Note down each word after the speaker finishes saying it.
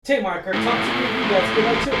Tape marker, talk to me. Let's get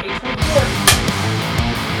up to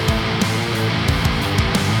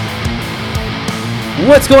 824.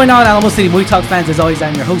 What's going on, Alamo City Movie Talk fans? As always,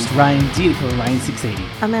 I'm your host, Ryan D.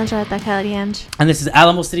 Ryan680. I'm Angeletta Caliange. And this is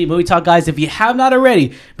Alamo City Movie Talk, guys. If you have not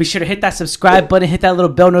already, be sure to hit that subscribe button, hit that little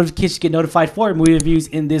bell notification to get notified for movie reviews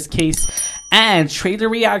in this case. And trailer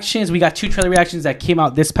reactions. We got 2 trailer reactions that came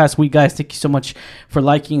out this past week, guys. Thank you so much for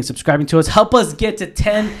liking and subscribing to us. Help us get to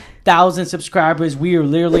 10,000 subscribers. We are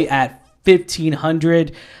literally at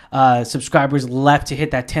 1,500 subscribers left to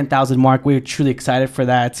hit that 10,000 mark. We're truly excited for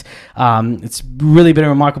that. It's really been a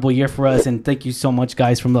remarkable year for us, and thank you so much,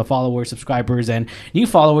 guys, from the followers, subscribers, and new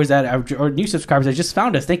followers that are, or new subscribers that just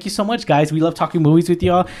found us. Thank you so much, guys. We love talking movies with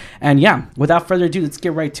y'all. And yeah, without further ado, let's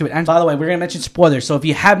get right to it. And by the way, we're gonna mention spoilers. So if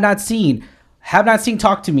you have not seen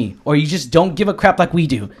Talk to Me, or you just don't give a crap like we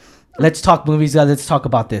do, let's talk movies. Let's talk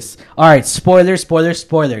about this. All right, spoilers.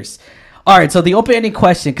 All right, so the open-ending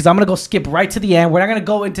question, because I'm going to go skip right to the end. We're not going to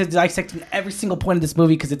go into dissecting every single point of this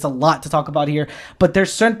movie because it's a lot to talk about here. But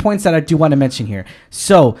there's certain points that I do want to mention here.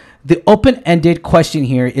 So the open-ended question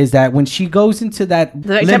here is that when she goes into that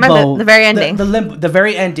limbo... The very ending. The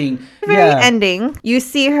very ending. The very ending. You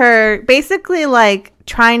see her basically like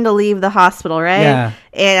trying to leave the hospital, right? Yeah.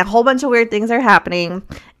 And a whole bunch of weird things are happening.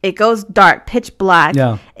 It goes dark, pitch black.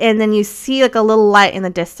 Yeah. And then you see like a little light in the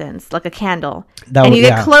distance, like a candle. And you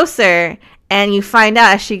get closer and you find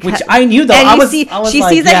out as she... Which I knew though. And she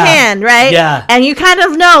sees a hand, right? Yeah. And you kind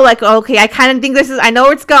of know like, okay, I kind of think this is... I know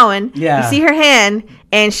where it's going. Yeah. You see her hand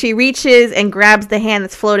and she reaches and grabs the hand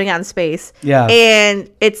that's floating out in space. Yeah. And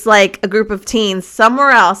it's like a group of teens somewhere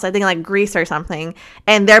else, I think like Greece or something.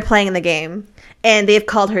 And they're playing the game. And they've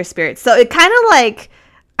called her spirit. So it kind of like...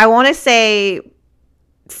 I want to say...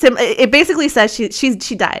 it basically says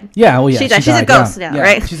she died. Yeah, well, yeah, she died. She's a ghost now,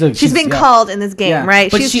 right? She's been called in this game, right?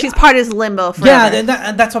 But she's part of this limbo forever. Yeah, and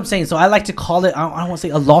that's what I'm saying. So I like to call it, I don't want to say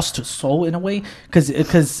a lost soul in a way,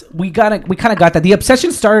 because we kind of got that. The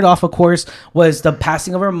obsession started off, of course, was the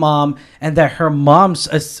passing of her mom, and that her mom's,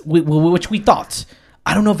 which we thought.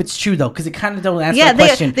 I don't know if it's true though, because it kind of don't answer the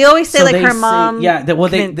question. They always say so like her mom,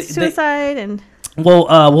 suicide and. Well,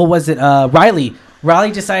 what was it?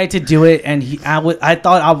 Riley decided to do it, and I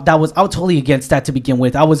thought I was totally against that to begin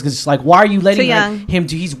with. I was just like, why are you letting him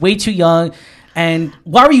do? He's way too young, and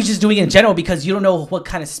why were you just doing it in general? Because you don't know what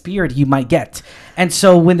kind of spirit you might get. And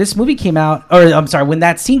so when this movie came out, when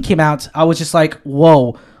that scene came out, I was just like,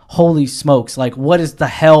 whoa. Holy smokes, like what the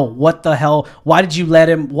hell? Why did you let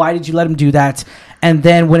him do that? And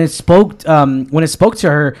then when it spoke to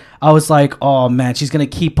her, I was like, oh man, she's gonna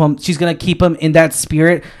keep him in that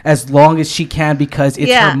spirit as long as she can, because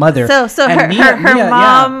it's her mother. So her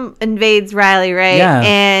mom invades Riley, right? Yeah.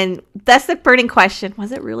 And that's the burning question.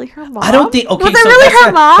 Was it really her mom? I don't think was it really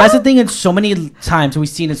her mom? That's the thing. In so many times we've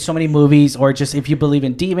seen in so many movies, or just if you believe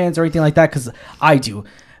in demons or anything like that, because I do.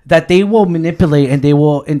 That they will manipulate and they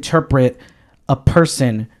will interpret a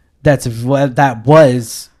person that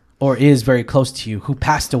was or is very close to you who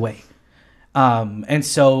passed away, and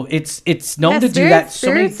so it's known to do that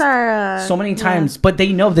so many times. But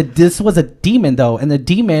they know that this was a demon though, and the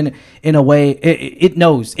demon, in a way, it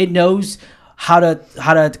knows how to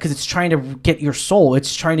because it's trying to get your soul.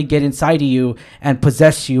 It's trying to get inside of you and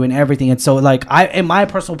possess you and everything. And so, like, in my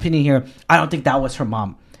personal opinion here, I don't think that was her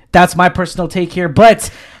mom. That's my personal take here,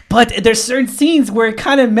 but there's certain scenes where it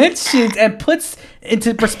kind of mentions and puts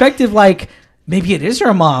into perspective, like, maybe it is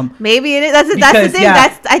her mom. Maybe it is. That's the thing.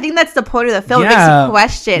 Yeah. I think that's the point of the film. It makes you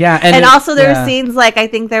question. Yeah. And also there were scenes, like, I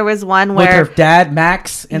think there was one where... with her dad,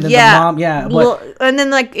 Max, and then the mom. Yeah. And then,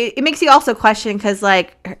 like, it makes you also question, because,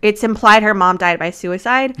 like, it's implied her mom died by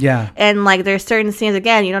suicide. Yeah. And, like, there's certain scenes,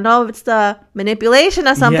 again, you don't know if it's the manipulation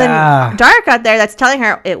of something dark out there that's telling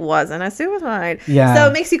her it wasn't a suicide. Yeah. So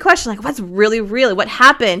it makes you question, like, what's really real? What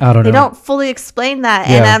happened? I don't know. They don't fully explain that.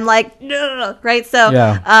 Yeah. And I'm like, no. Right? So,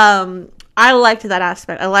 I liked that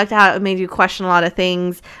aspect. I liked how it made you question a lot of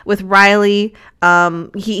things. With Riley,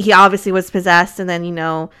 he obviously was possessed, and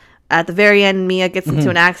then, at the very end, Mia gets into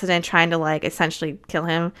an accident trying to, like, essentially kill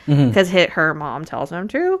him because her mom tells him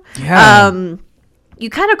to. Yeah. You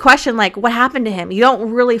kind of question, like, what happened to him? You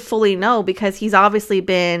don't really fully know, because he's obviously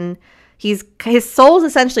been... his soul's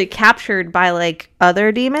essentially captured by, like,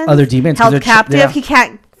 other demons. Held captive. Yeah. He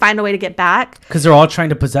can't find a way to get back, because they're all trying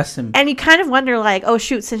to possess him. And you kind of wonder, like, oh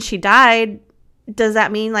shoot, since she died, does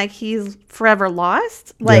that mean like he's forever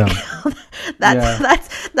lost? Like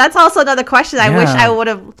that's also another question I wish I would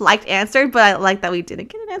have liked answered, but I like that we didn't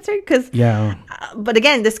get it answered because but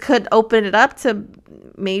again, this could open it up to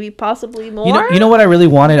maybe possibly more. You know what I really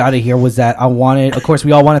wanted out of here was that I wanted, of course,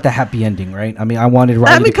 we all wanted the happy ending, right? I mean, I wanted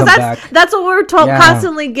Riley to come back. That's what we're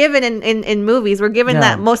constantly given in movies. We're given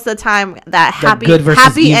that most of the time, that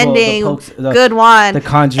happy ending, good one. The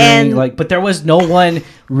Conjuring, but there was no one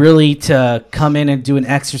really to come in and do an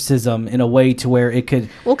exorcism in a way to where it could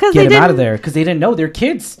get them out of there, because they didn't know. They're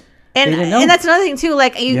kids. And that's another thing too.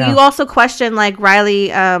 Like you also question like Riley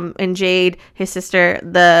and Jade, his sister,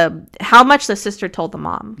 how much the sister told the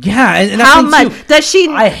mom. Yeah, and how much does she?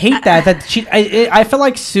 I hate that she. I feel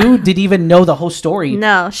like Sue didn't even know the whole story.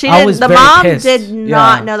 No, she didn't. The mom did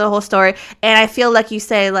not know the whole story, and I feel like you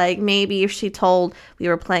say like maybe if she told we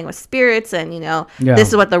were playing with spirits and this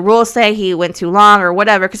is what the rules say, he went too long or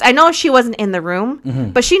whatever. Because I know she wasn't in the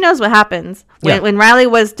room, but she knows what happens when Riley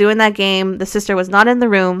was doing that game. The sister was not in the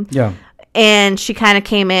room. Yeah. And she kind of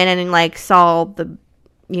came in and like saw the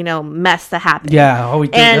mess that happened.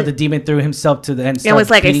 The demon threw himself to the end. It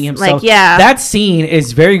was like beating himself. That scene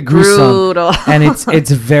is very gruesome, and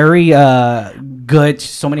it's very good.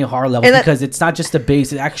 So many horror levels, because it's not just the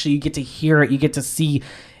base. It actually, you get to hear it. You get to see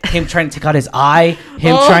him trying to take out his eye,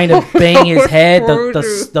 him trying to bang his head,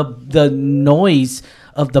 the noise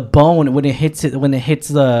of the bone when it hits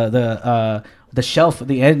the shelf,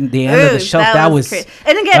 the end of the shelf. That was crazy.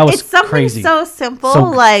 And again, it's something crazy. So simple.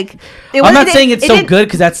 I'm not saying it's so good,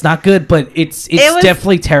 because that's not good, but it's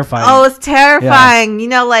definitely terrifying. Oh, it's terrifying.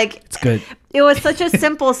 It's good. It was such a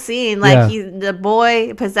simple scene. The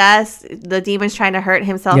boy possessed, the demon's trying to hurt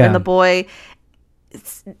himself, and the boy,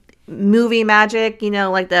 movie magic.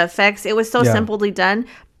 The effects. It was so simply done.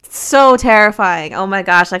 So terrifying. Oh my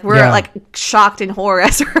gosh, we're like shocked in horror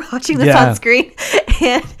as we're watching this on screen.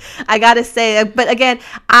 And I gotta say, but again,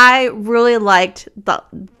 I really liked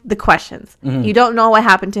the questions. You don't know what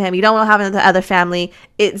happened to him, you don't know what happened to the other family.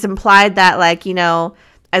 It's implied that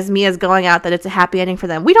as Mia's going out, that it's a happy ending for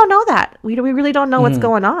them. We don't know that. We really don't know what's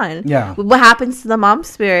going on. What happens to the mom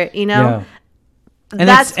spirit, And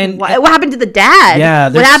what happened to the dad? Yeah,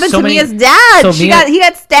 what happened to Mia's dad? He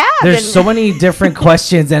got stabbed. There's so many different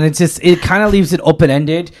questions, and it kind of leaves it open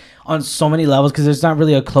ended on so many levels, because there's not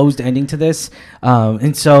really a closed ending to this.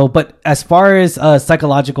 But as far as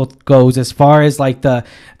psychological goes, as far as like the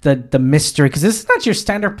mystery, because this is not your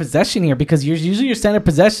standard possession here, because usually your standard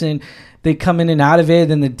possession, they come in and out of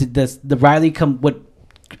it, and the Riley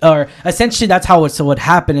or essentially that's how it would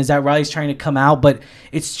happen, is that Riley's trying to come out, but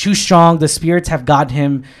it's too strong. The spirits have got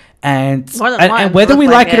him, and whether we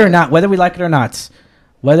like it or not,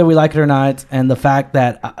 and the fact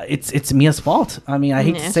that it's Mia's fault. I mean, I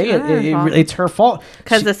hate to say it's her fault,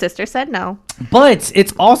 because the sister said no. But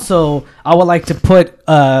it's also, I would like to put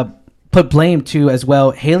blame to as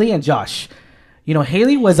well Haley and Josh.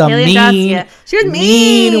 Haley was she was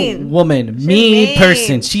mean woman, mean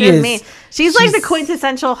person. She is mean. She's like the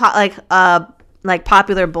quintessential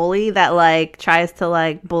popular bully that tries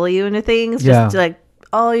to bully you into things just to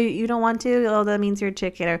oh, you don't want to, oh, that means you're a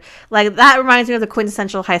chicken, or that reminds me of the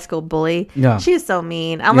quintessential high school bully. She's so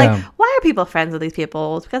mean. I'm like, why are people friends with these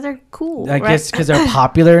people? It's because they're cool, I guess, because they're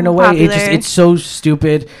popular in a way. It's so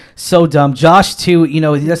stupid, so dumb. Josh too,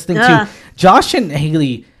 that's the thing too. Josh and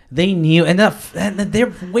Haley, they knew, and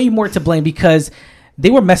they're way more to blame, because they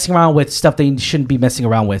were messing around with stuff they shouldn't be messing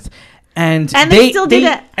around with. And they still did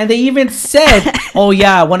it. And they even said, oh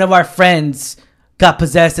yeah, one of our friends got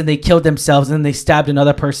possessed and they killed themselves and they stabbed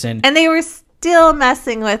another person. And they were still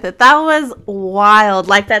messing with it. That was wild.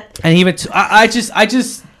 Like that. And even it's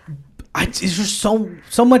just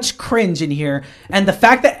so much cringe in here. And the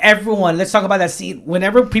fact that let's talk about that scene.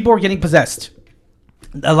 Whenever people were getting possessed,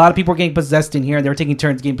 a lot of people were getting possessed in here, and they were taking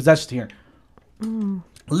turns getting possessed here.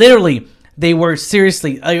 Literally, they were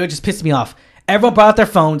seriously, it just pissed me off. Everyone brought out their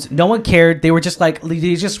phones. No one cared. They were just like,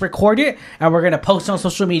 they just record it, and we're gonna post it on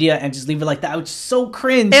social media and just leave it like that. It was so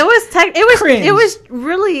cringe. It was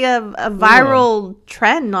really a viral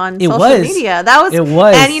trend on social media. It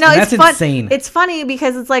was, and it's insane. It's funny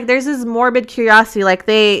because it's like there's this morbid curiosity. Like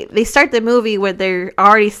they start the movie where they're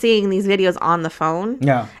already seeing these videos on the phone.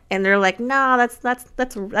 Yeah. And they're like, no,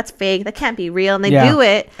 that's fake. That can't be real. And they do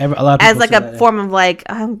it as like a form of like,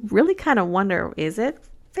 I really kind of wonder, is it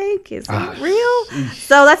fake? Is it real?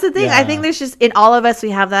 So that's the thing. I think there's just, in all of us, we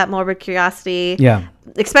have that morbid curiosity. Yeah.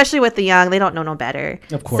 Especially with the young, they don't know no better.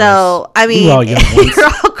 Of course. So I mean, we were all young once,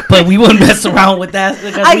 but we wouldn't mess around with that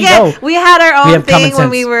because we had our own thing when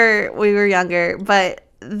we were younger. But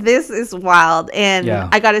this is wild, and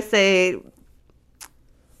I gotta say,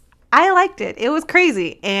 I liked it. It was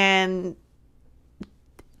crazy. And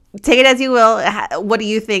take it as you will. What do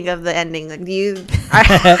you think of the ending? Like,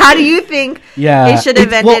 how do you think it should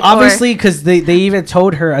have ended? Well, obviously, because they even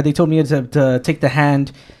told her, they told me to take the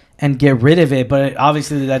hand and get rid of it, but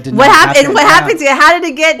obviously that didn't happen. What happened to it? How did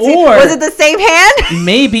it get to? Was it the same hand?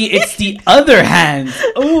 Maybe it's the other hand.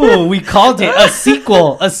 Ooh, we called it a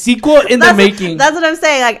sequel in the making. That's what I'm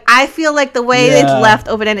saying. Like, I feel like the way it's left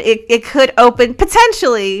open, and it could open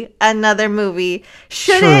potentially another movie.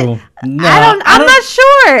 Should it? No, I'm not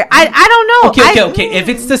sure. I don't know. Okay. If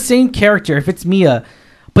it's the same character, if it's Mia,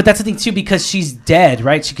 but that's the thing too, because she's dead,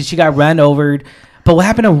 right? Because she got ran over. But what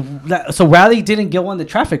happened to... So Riley didn't go on the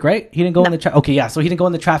traffic, right? He didn't go on the traffic. Okay, yeah. So he didn't go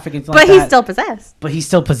on the traffic. But he's still possessed.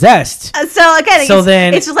 So again,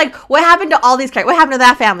 then it's just like, what happened to all these characters? What happened to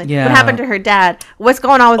that family? Yeah. What happened to her dad? What's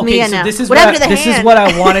going on with Mia now? This is what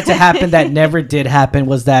I wanted to happen that never did happen,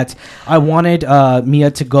 was that I wanted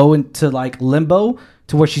Mia to go into like limbo,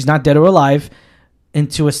 to where she's not dead or alive,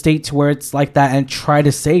 into a state to where it's like that, and try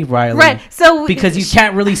to save Riley. Right. So because you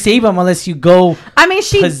can't really save him unless you go...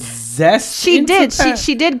 She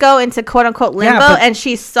did go into quote unquote limbo, and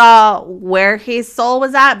she saw where his soul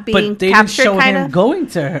was at being captured. But they didn't show him going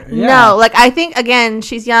to her. Yeah. No, like, I think again,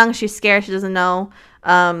 she's young, she's scared, she doesn't know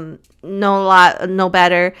no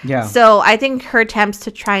better. Yeah. So I think her attempts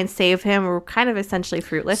to try and save him were kind of essentially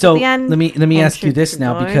fruitless at the end. Let me ask you this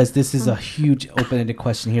now, because this is a huge open-ended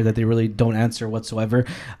question here that they really don't answer whatsoever.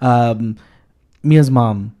 Mia's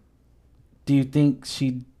mom, do you think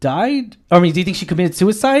she died? I mean, do you think she committed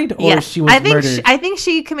suicide, or she was murdered? I think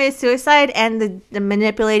she committed suicide, and the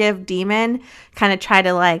manipulative demon kind of tried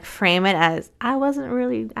to like frame it as I would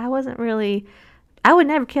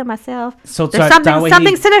never kill myself. So there's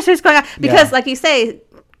something sinister is going on, because like you say,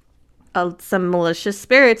 some malicious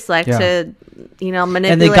spirits like to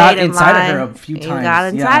manipulate, and they got inside of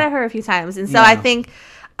her a few times. And so I think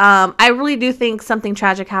I really do think something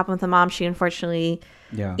tragic happened with the mom. She unfortunately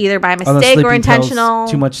either by mistake or intentional.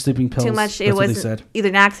 Too much sleeping pills. Too much. It was either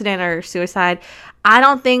an accident or suicide. I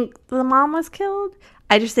don't think the mom was killed.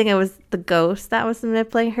 I just think it was the ghost that was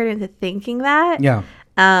manipulating her into thinking that. Yeah.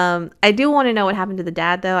 I do want to know what happened to the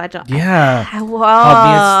dad, though. Mia stabbed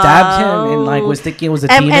him and like was thinking it was a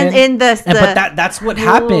demon. But that's what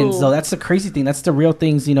happens, though. That's the crazy thing. That's the real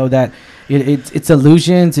things, that it's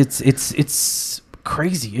illusions. It's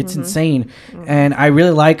crazy. It's insane. And I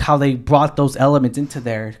really like how they brought those elements into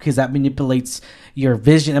there, because that manipulates your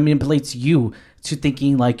vision. That manipulates you to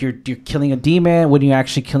thinking like you're killing a demon when you're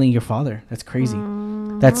actually killing your father. That's crazy.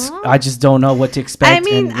 I just don't know what to expect. I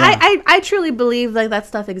mean, I truly believe like that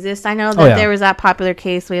stuff exists. I know that there was that popular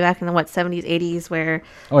case way back in the 70s, 80s where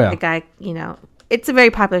the guy, it's a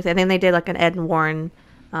very popular thing. I think they did like an Ed Warren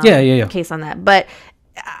case on that. But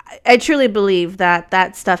I truly believe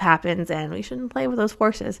that stuff happens, and we shouldn't play with those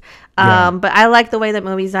forces. But I like the way that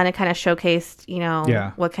movie's done. It kind of showcased,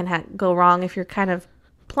 what can go wrong if you're kind of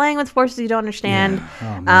playing with forces you don't understand.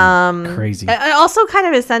 Crazy. Also kind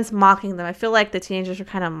of in a sense mocking them. I feel like the teenagers were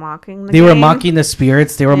kind of mocking the game. Were mocking the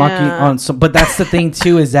spirits. They were mocking on some, but that's the thing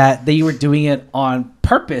too, is that they were doing it on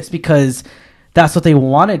purpose, because that's what they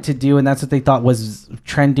wanted to do, and that's what they thought was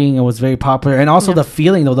trending and was very popular. And also the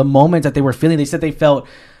feeling, though, the moment that they were feeling, they said they felt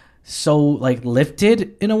so like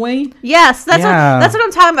lifted in a way. Yes, that's what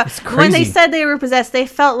I'm talking about. When they said they were possessed, they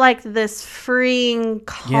felt like this freeing,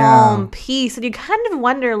 calm peace, and you kind of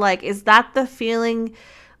wonder, like, is that the feeling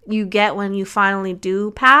you get when you finally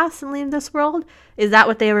do pass and leave this world? Is that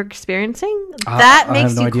what they were experiencing? That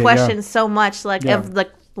makes you question so much, like of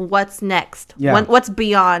like what's next, what's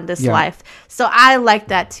beyond this life. So I like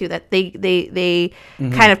that too, that they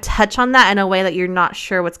kind of touch on that in a way that you're not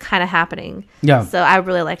sure what's kind of happening. So I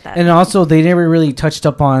really like that. And also they never really touched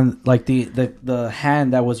up on like the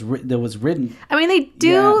hand that was written. I mean, they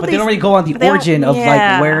do, but they don't really go on the origin of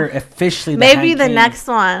like where officially maybe the next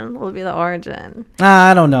one will be the origin.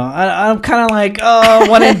 I don't know. I'm kind of like,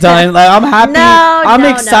 one and done. Like, I'm happy. I'm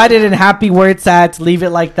excited and happy where it's at. Leave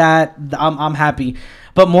it like that. I'm happy.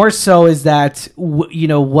 But more so is that,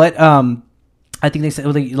 what, I think they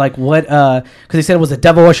said, like, what, because they said it was a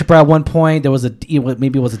devil worshiper at one point. There was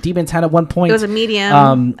maybe it was a demon's hand at one point. It was a medium.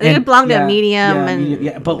 I think it belonged to a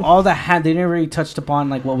medium. But all the hand, they never really touched upon,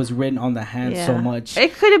 like, what was written on the hand so much.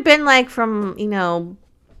 It could have been, like, from,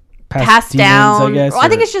 passed down. I guess. I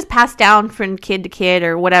think it's just passed down from kid to kid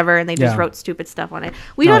or whatever, and they just wrote stupid stuff on it.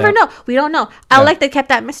 We never know. We don't know. I like they kept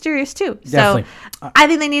that mysterious too. Definitely. So I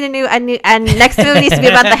think they need a new and next movie needs to be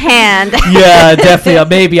about the hand. Yeah, definitely.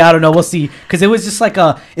 Maybe, I don't know. We'll see. Because it was just like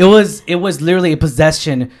it was literally a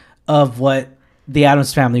possession of what the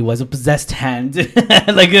Addams Family was a possessed hand,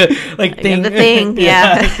 like thing. The Thing,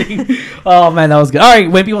 yeah. Oh man, that was good. All right,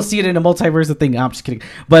 when people see it in a multiverse of thing, I'm just kidding.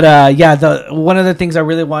 But yeah, the one of the things I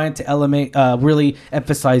really wanted to really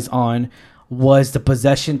emphasize on was the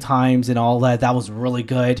possession times and all that. That was really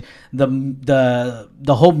good. The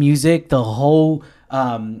whole music, the whole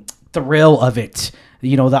thrill of it.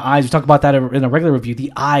 You know, the eyes. We talked about that in a regular review.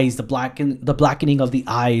 The eyes, the blackening of the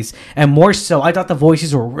eyes, and more so, I thought the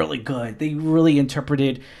voices were really good. They really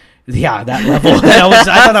interpreted, that level.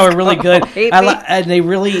 I thought they were really good, and they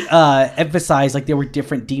really emphasized like they were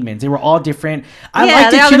different demons. They were all different. I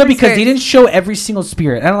liked it too because they didn't show every single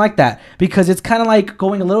spirit. I don't like that because it's kind of like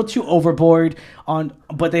going a little too overboard on.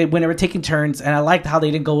 But when they were taking turns, and I liked how they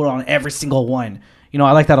didn't go on every single one. You know,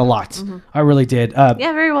 I like that a lot. Mm-hmm. I really did.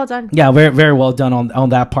 Very well done. Yeah, very very well done on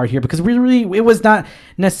that part here because it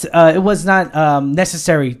was not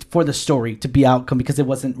necessary for the story to be outcome because it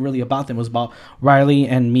wasn't really about them. It was about Riley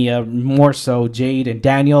and Mia, more so Jade and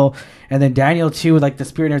Daniel, and then Daniel too, like the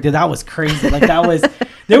spirit and everything. That was crazy. Like that was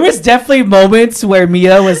there was definitely moments where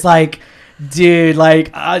Mia was like, dude,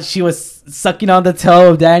 like she was sucking on the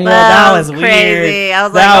toe of Daniel. That was crazy. Weird. I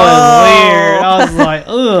was like, weird. I was like,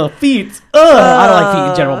 ugh, feet. I don't like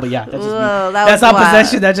feet in general, but yeah, that's just me. That's not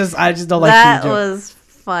possession. I just don't like feet in general. That was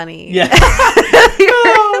funny. Yeah.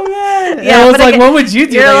 Oh man. Yeah, I was like, what would you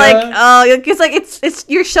do? You're it's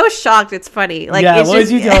you're so shocked. It's funny. Like, yeah, what would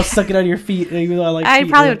you do? I was sucking on your feet. I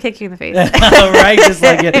probably would kick you in the face. Right, just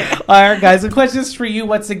like it. All right, guys. The questions for you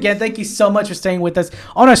once again. Thank you so much for staying with us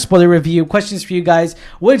on our spoiler review. Questions for you guys.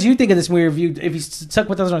 What did you think of this movie review? If you stuck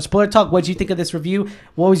with us on our spoiler talk, what did you think of this review?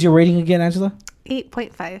 What was your rating again, Angela?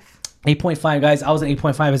 8.5. 8.5, guys. I was an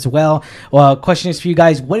 8.5 as well. Question is for you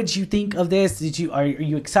guys. What did you think of this? Are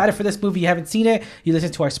you excited for this movie? You haven't seen it? You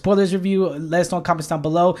listened to our spoilers review? Let us know in comments down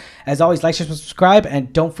below. As always, like, share, subscribe,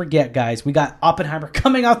 and don't forget, guys, we got Oppenheimer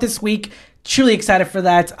coming out this week. Truly excited for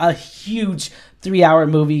that. A huge 3-hour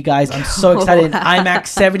movie, guys. I'm so excited. IMAX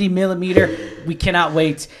 70 millimeter. We cannot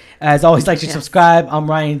wait. As always, like, share, subscribe. I'm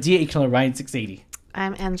Ryan D. You can Ryan 680.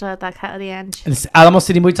 I'm Angela Ange. And this is Alamo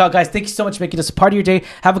City Movie Talk, guys. Thank you so much for making us a part of your day.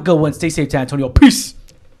 Have a good one. Stay safe, Antonio. Peace.